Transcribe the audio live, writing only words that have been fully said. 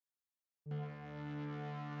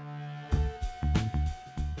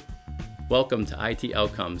Welcome to IT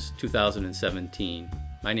Outcomes 2017.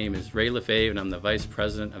 My name is Ray Lefebvre and I'm the Vice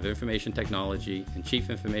President of Information Technology and Chief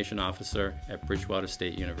Information Officer at Bridgewater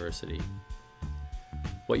State University.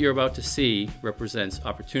 What you're about to see represents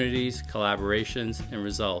opportunities, collaborations, and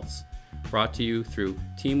results brought to you through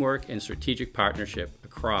teamwork and strategic partnership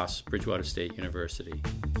across Bridgewater State University.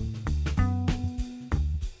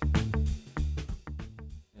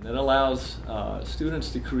 And it allows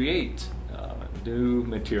students to create new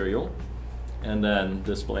material and then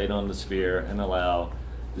display it on the sphere and allow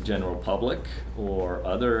the general public or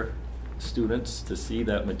other students to see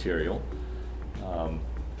that material.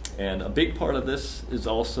 And a big part of this is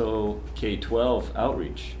also K-12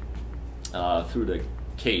 outreach through the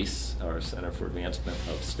CASE, our Center for Advancement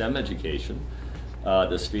of STEM Education.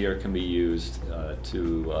 The sphere can be used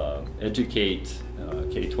to educate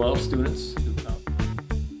K-12 students.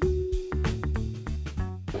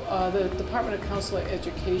 The Department of Counselor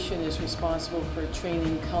Education is responsible for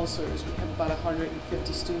training counselors. We have about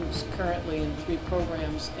 150 students currently in 3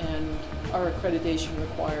 programs, and our accreditation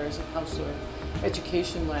requires a counselor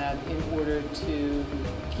education lab in order to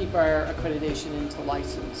keep our accreditation into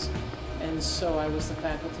license. And so I was the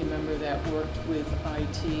faculty member that worked with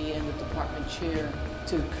IT and the department chair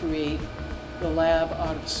to create the lab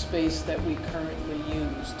out of space that we currently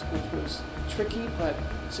used, which was tricky but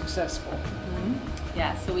successful.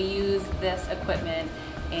 Yeah, so we use this equipment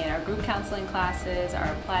in our group counseling classes, our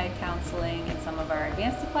applied counseling, and some of our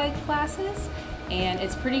advanced applied classes. And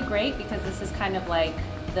it's pretty great because this is kind of like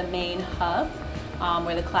the main hub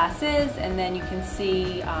where the class is, and then you can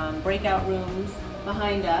see breakout rooms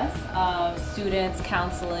behind us of students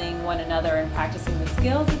counseling one another and practicing the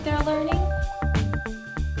skills that they're learning.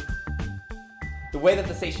 The way that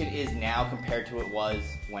the station is now compared to it was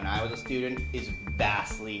when I was a student is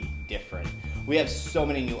vastly different. We have so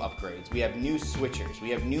many new upgrades. We have new switchers,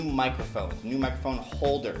 we have new microphones, new microphone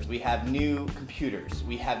holders, we have new computers,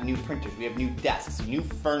 we have new printers, we have new desks, new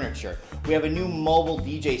furniture, we have a new mobile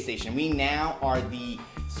DJ station. We now are the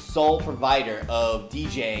sole provider of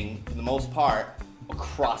DJing, for the most part,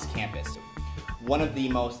 across campus. One of the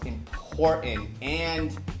most important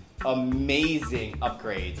and amazing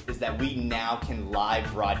upgrades is that we now can live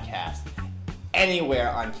broadcast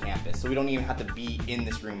anywhere on campus, so we don't even have to be in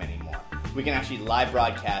this room anymore. We can actually live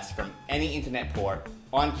broadcast from any internet port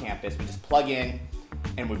on campus. We just plug in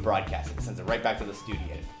and we broadcast it. It sends it right back to the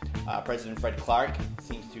studio. President Fred Clark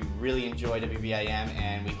seems to really enjoy WBIM,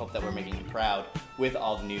 and we hope that we're making him proud with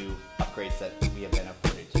all the new upgrades that we have been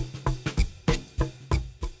afforded to.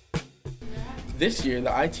 This year,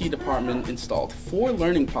 the IT department installed 4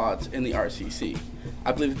 learning pods in the RCC.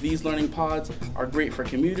 I believe these learning pods are great for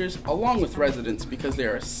commuters along with residents because they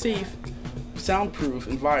are a safe, soundproof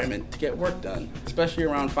environment to get work done, especially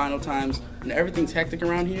around final times when everything's hectic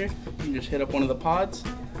around here. You can just hit up one of the pods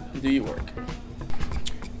and do your work.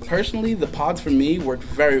 Personally, the pods for me work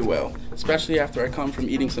very well, especially after I come from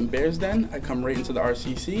eating some Bears Den. I come right into the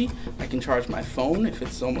RCC. I can charge my phone if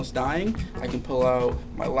it's almost dying. I can pull out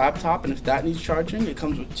my laptop, and if that needs charging, it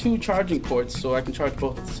comes with 2 charging ports so I can charge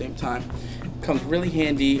both at the same time. It comes really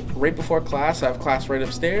handy right before class. I have class right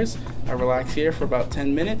upstairs. I relax here for about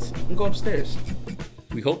 10 minutes and go upstairs.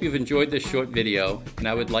 We hope you've enjoyed this short video, and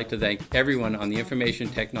I would like to thank everyone on the information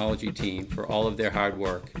technology team for all of their hard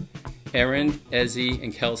work. Erin, Ezzy,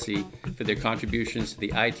 and Kelsey for their contributions to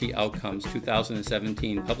the IT Outcomes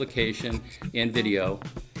 2017 publication and video,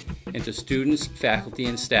 and to students, faculty,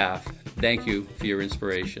 and staff, thank you for your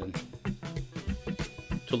inspiration.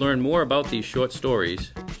 To learn more about these short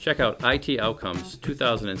stories, check out IT Outcomes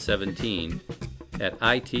 2017 at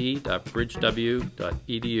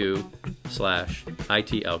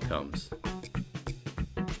it.bridgew.edu/itoutcomes.